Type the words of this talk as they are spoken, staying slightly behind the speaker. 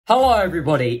Hello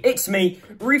everybody, it's me,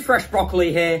 Refresh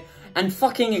Broccoli here, and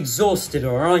fucking exhausted,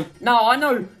 alright? Now, I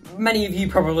know many of you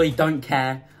probably don't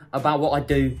care about what I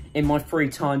do in my free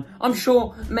time. I'm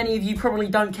sure many of you probably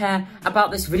don't care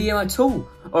about this video at all,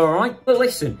 alright? But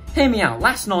listen, hear me out.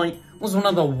 Last night was one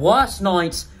of the worst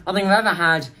nights I think I've ever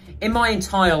had in my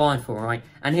entire life, alright?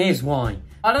 And here's why.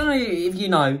 I don't know if you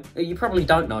know, you probably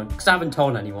don't know, because I haven't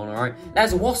told anyone, alright?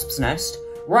 There's a wasp's nest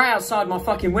right outside my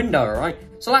fucking window, alright?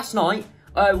 So last night,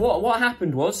 what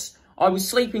happened was, I was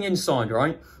sleeping inside,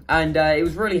 right? And it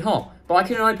was really hot, but I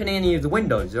couldn't open any of the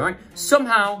windows, right?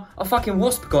 Somehow, a fucking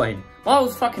wasp got in. I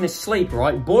was fucking asleep,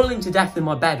 right? Boiling to death in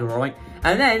my bed, alright?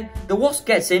 And then, the wasp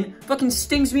gets in, fucking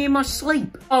stings me in my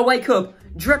sleep. I wake up,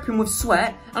 dripping with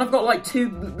sweat, and I've got like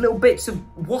 2 little bits of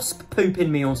wasp poop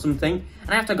in me or something, and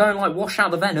I have to go and like wash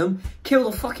out the venom, kill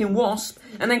the fucking wasp,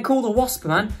 and then call the wasp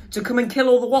man to come and kill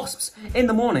all the wasps in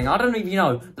the morning. I don't know if you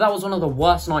know, but that was one of the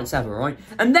worst nights ever, right?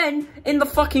 And then, in the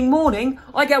fucking morning,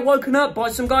 I get woken up by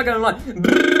some guy going like,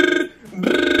 brrr,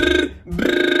 brrr,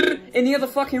 brrr, in the other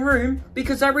fucking room,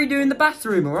 because they're redoing the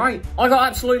bathroom, alright? I got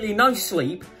absolutely no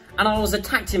sleep, and I was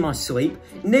attacked in my sleep,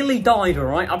 nearly died,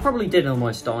 alright? I probably did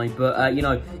almost die, but, you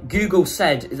know, Google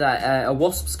said that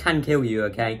wasps can kill you,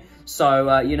 okay?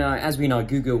 So, you know, as we know,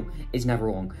 Google is never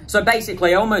wrong. So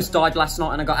basically, I almost died last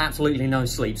night and I got absolutely no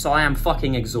sleep, so I am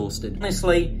fucking exhausted.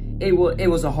 Honestly, it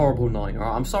was a horrible night,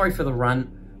 alright? I'm sorry for the rant,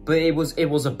 but it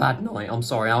was a bad night. I'm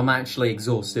sorry, I'm actually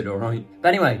exhausted, alright? But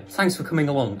anyway, thanks for coming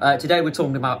along. Today we're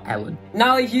talking about Ellen.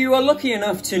 Now, if you are lucky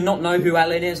enough to not know who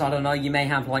Ellen is, I don't know, you may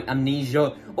have like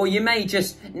amnesia, or you may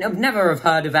just never have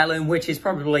heard of Ellen, which is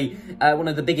probably one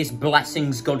of the biggest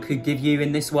blessings God could give you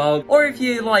in this world. Or if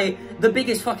you're like the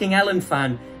biggest fucking Ellen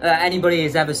fan anybody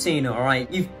has ever seen,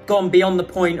 alright? You've gone beyond the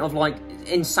point of like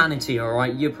insanity,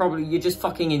 alright? You're just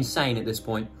fucking insane at this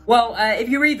point. Well, if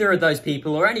you're either of those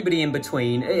people or anybody in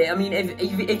between, I mean,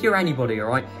 if you're anybody,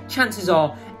 alright, chances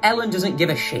are Ellen doesn't give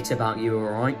a shit about you,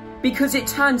 alright? Because it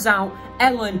turns out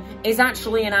Ellen is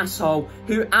actually an asshole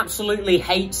who absolutely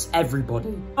hates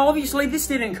everybody. Obviously, this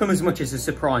didn't come as much as a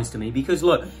surprise to me because,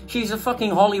 look, she's a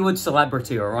fucking Hollywood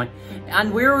celebrity, alright?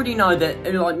 And we already know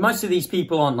that, like, most of these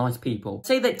people aren't nice people.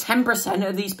 Say that 10%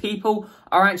 of these people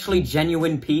are actually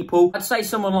genuine people. I'd say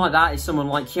someone like that is someone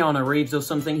like Keanu Reeves or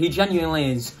something who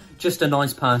genuinely is just a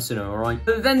nice person, alright?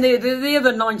 But then the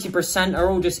other 90% are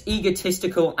all just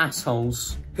egotistical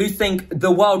assholes who think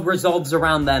the world revolves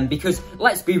around them because,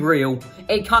 let's be real,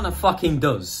 it kind of fucking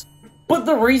does. But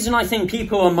the reason I think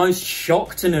people are most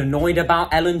shocked and annoyed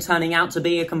about Ellen turning out to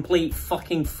be a complete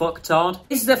fucking fucktard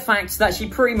is the fact that she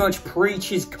pretty much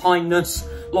preaches kindness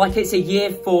like it's a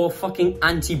year 4 fucking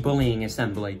anti-bullying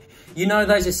assembly. You know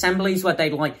those assemblies where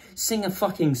they'd like sing a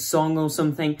fucking song or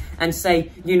something and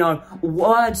say, you know,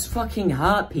 words fucking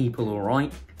hurt people,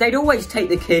 alright? They'd always take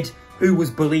the kid who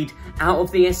was bullied out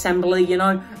of the assembly, you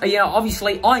know? Yeah,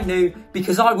 obviously I knew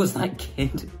because I was that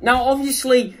kid. Now,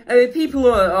 obviously,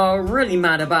 people are really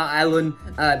mad about Ellen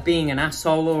being an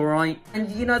asshole, alright?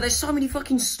 And, you know, there's so many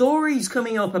fucking stories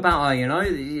coming up about her, you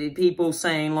know? People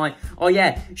saying like, oh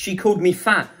yeah, she called me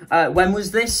fat. When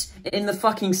was this? In the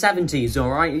fucking 70s,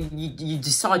 alright? You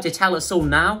decide to tell us all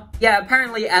now? Yeah,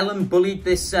 apparently Ellen bullied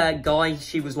this guy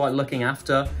she was like looking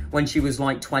after when she was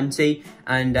like 20.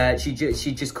 And she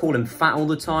just called him fat all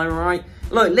the time, right?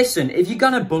 Look, listen, if you're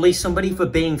gonna bully somebody for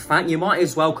being fat, you might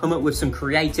as well come up with some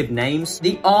creative names.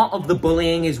 The art of the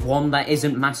bullying is one that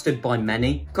isn't mastered by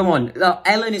many. Come on,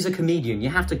 Ellen is a comedian. You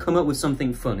have to come up with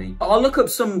something funny. I'll look up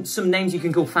some names you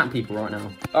can call fat people right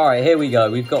now. All right, here we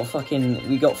go. We got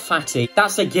Fatty.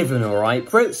 That's a given, all right?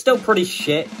 Still pretty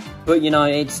shit, but you know,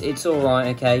 it's all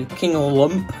right, okay? King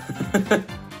Lump.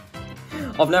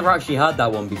 I've never actually heard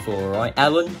that one before, all right?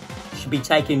 Ellen should be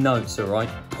taking notes, alright?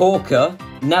 Porker,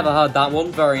 never heard that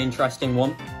one, very interesting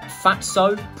one.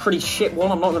 Fatso, pretty shit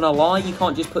one, I'm not gonna lie. You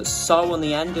can't just put so on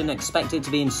the end and expect it to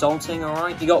be insulting,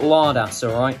 alright? You got Lardass,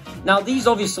 alright? Now, these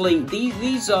obviously,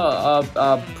 these are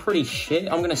pretty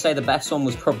shit. I'm gonna say the best one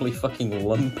was probably fucking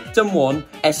Lump. Someone,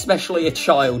 especially a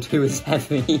child who is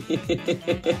heavy.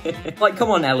 Like,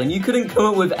 come on, Ellen, you couldn't come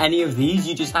up with any of these,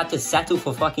 you just had to settle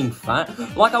for fucking fat.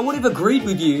 Like, I would have agreed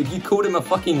with you if you called him a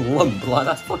fucking lump. Like,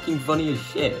 that's fucking funny as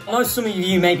shit. I know some of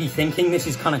you may be thinking this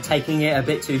is kind of taking it a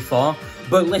bit too far,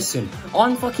 but listen,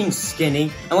 I'm fucking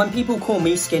skinny, and when people call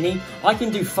me skinny, I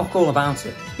can do fuck all about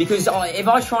it. Because if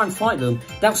I try and fight them,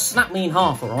 they'll snap me in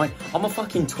half, alright? I'm a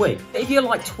fucking twig. If you're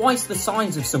like twice the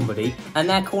size of somebody, and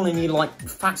they're calling you like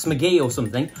Fats McGee or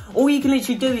something, all you can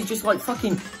literally do is just like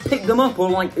fucking pick them up or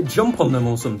like jump on them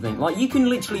or something. Like, you can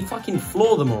literally fucking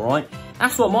floor them, alright?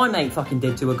 That's what my mate fucking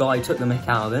did to a guy who took the mick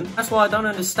out of him. That's why I don't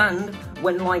understand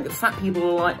when like fat people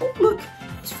are like, oh look,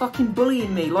 It's fucking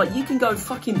bullying me. Like, you can go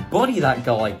fucking body that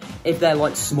guy if they're,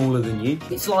 like, smaller than you.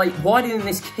 It's like, why didn't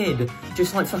this kid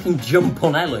just, like, fucking jump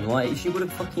on Ellen? Like, she would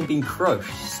have fucking been crushed.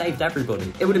 She saved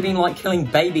everybody. It would have been like killing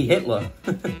baby Hitler.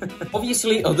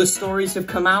 Obviously, other stories have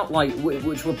come out, like,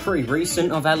 which were pretty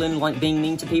recent of Ellen, like, being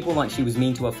mean to people. Like, she was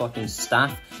mean to her fucking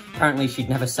staff. Apparently, she'd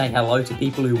never say hello to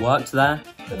people who worked there.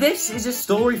 This is a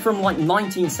story from, like,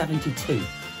 1972.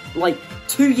 Like,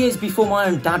 2 years before my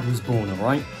own dad was born,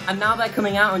 alright? And now they're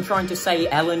coming out and trying to say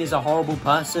Ellen is a horrible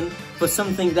person for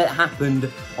something that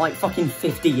happened, like, fucking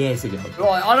 50 years ago.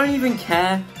 Like, I don't even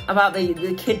care about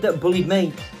the kid that bullied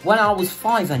me when I was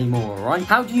 5 anymore, alright?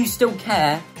 How do you still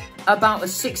care about a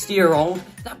 60-year-old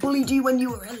that bullied you when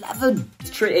you were 11?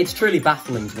 It's truly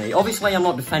baffling to me. Obviously, I'm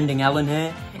not defending Ellen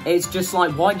here. It's just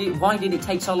like, why did it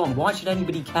take so long? Why should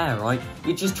anybody care, right?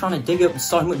 You're just trying to dig up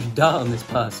so much dirt on this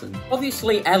person.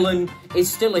 Obviously, Ellen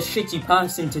is still a shitty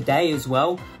person today as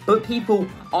well, but people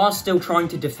are still trying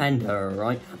to defend her,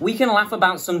 right? We can laugh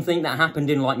about something that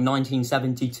happened in, like,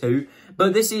 1972,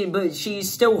 but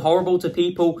she's still horrible to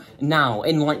people now,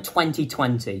 in, like,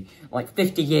 2020, like,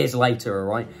 50 years later,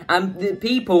 alright? And the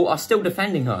people are still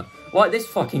defending her. Like this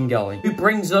fucking guy, who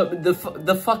brings up the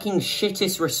fucking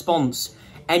shittest response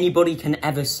anybody can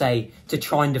ever say to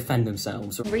try and defend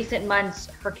themselves. In recent months,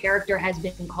 her character has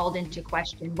been called into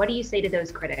question. What do you say to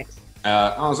those critics?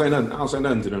 I don't say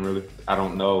nothing to them, really. I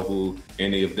don't know who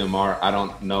any of them are. I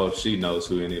don't know if she knows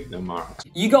who any of them are.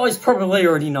 You guys probably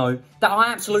already know that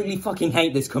I absolutely fucking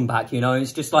hate this comeback, you know?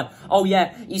 It's just like, oh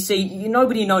yeah, you see,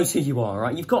 nobody knows who you are,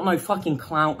 right? You've got no fucking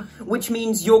clout, which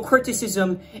means your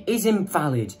criticism is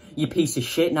invalid, you piece of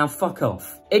shit. Now fuck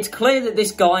off. It's clear that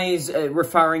this guy is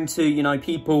referring to, you know,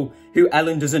 people who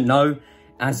Ellen doesn't know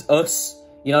as us.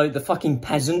 You know, the fucking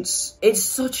peasants. It's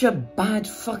such a bad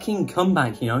fucking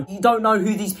comeback, you know? You don't know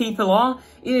who these people are?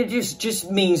 It just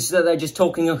means that they're just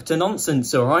talking utter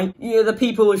nonsense, alright? Yeah, the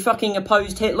people who fucking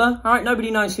opposed Hitler, alright?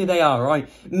 Nobody knows who they are, alright?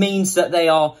 Means that they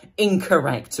are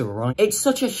incorrect, alright? It's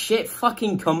such a shit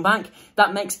fucking comeback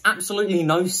that makes absolutely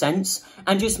no sense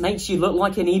and just makes you look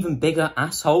like an even bigger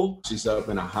asshole. She's up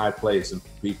in a high place and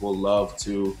people love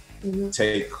to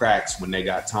take cracks when they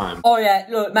got time. Oh yeah,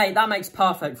 look, mate, that makes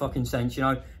perfect fucking sense, you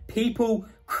know? People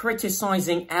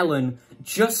criticizing Ellen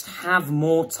just have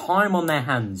more time on their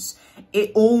hands.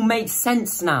 It all makes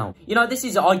sense now. You know, this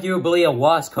is arguably a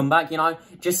worse comeback, you know?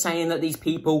 Just saying that these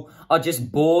people are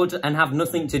just bored and have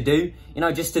nothing to do, you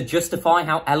know, just to justify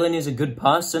how Ellen is a good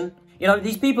person. You know,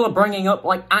 these people are bringing up,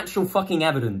 like, actual fucking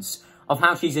evidence of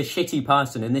how she's a shitty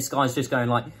person, and this guy's just going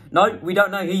like, no, we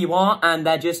don't know who you are, and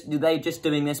they're just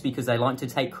doing this because they like to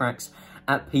take cracks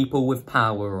at people with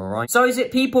power, alright? So is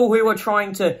it people who are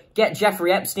trying to get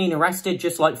Jeffrey Epstein arrested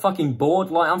just like fucking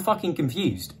bored? Like, I'm fucking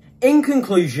confused. In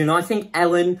conclusion, I think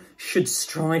Ellen should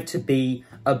strive to be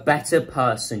a better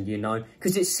person, you know?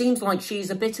 Because it seems like she's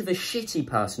a bit of a shitty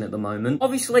person at the moment.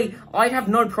 Obviously, I'd have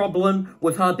no problem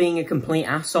with her being a complete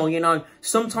asshole, you know?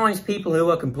 Sometimes people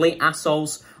who are complete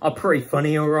assholes are pretty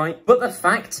funny, alright? But the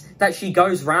fact that she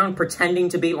goes around pretending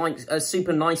to be, like, a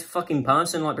super nice fucking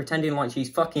person, like, pretending like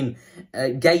she's fucking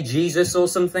gay Jesus or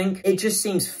something, it just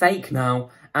seems fake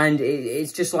now. And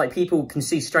it's just like people can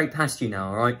see straight past you now,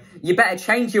 alright? You better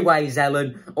change your ways,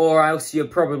 Ellen, or else your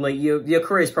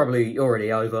career's probably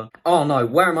already over. Oh no,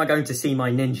 where am I going to see my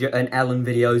Ninja and Ellen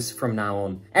videos from now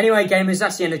on? Anyway, gamers,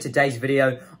 that's the end of today's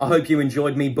video. I hope you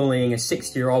enjoyed me bullying a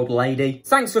 60-year-old lady.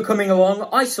 Thanks for coming along.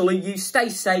 I salute you. Stay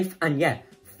safe, and yeah,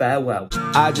 farewell.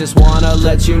 I just wanna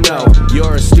let you know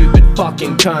you're a stupid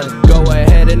fucking cunt. Go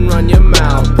ahead and run your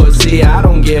mouth, pussy, I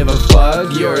don't give a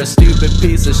fuck. You're a stupid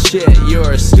piece of shit.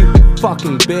 You're a stupid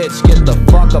fucking bitch. Get the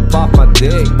fuck up off my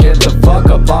dick. Get the fuck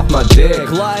up off my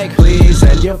dick. Like, please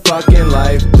end your fucking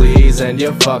life. Please end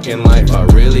your fucking life. I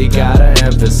really gotta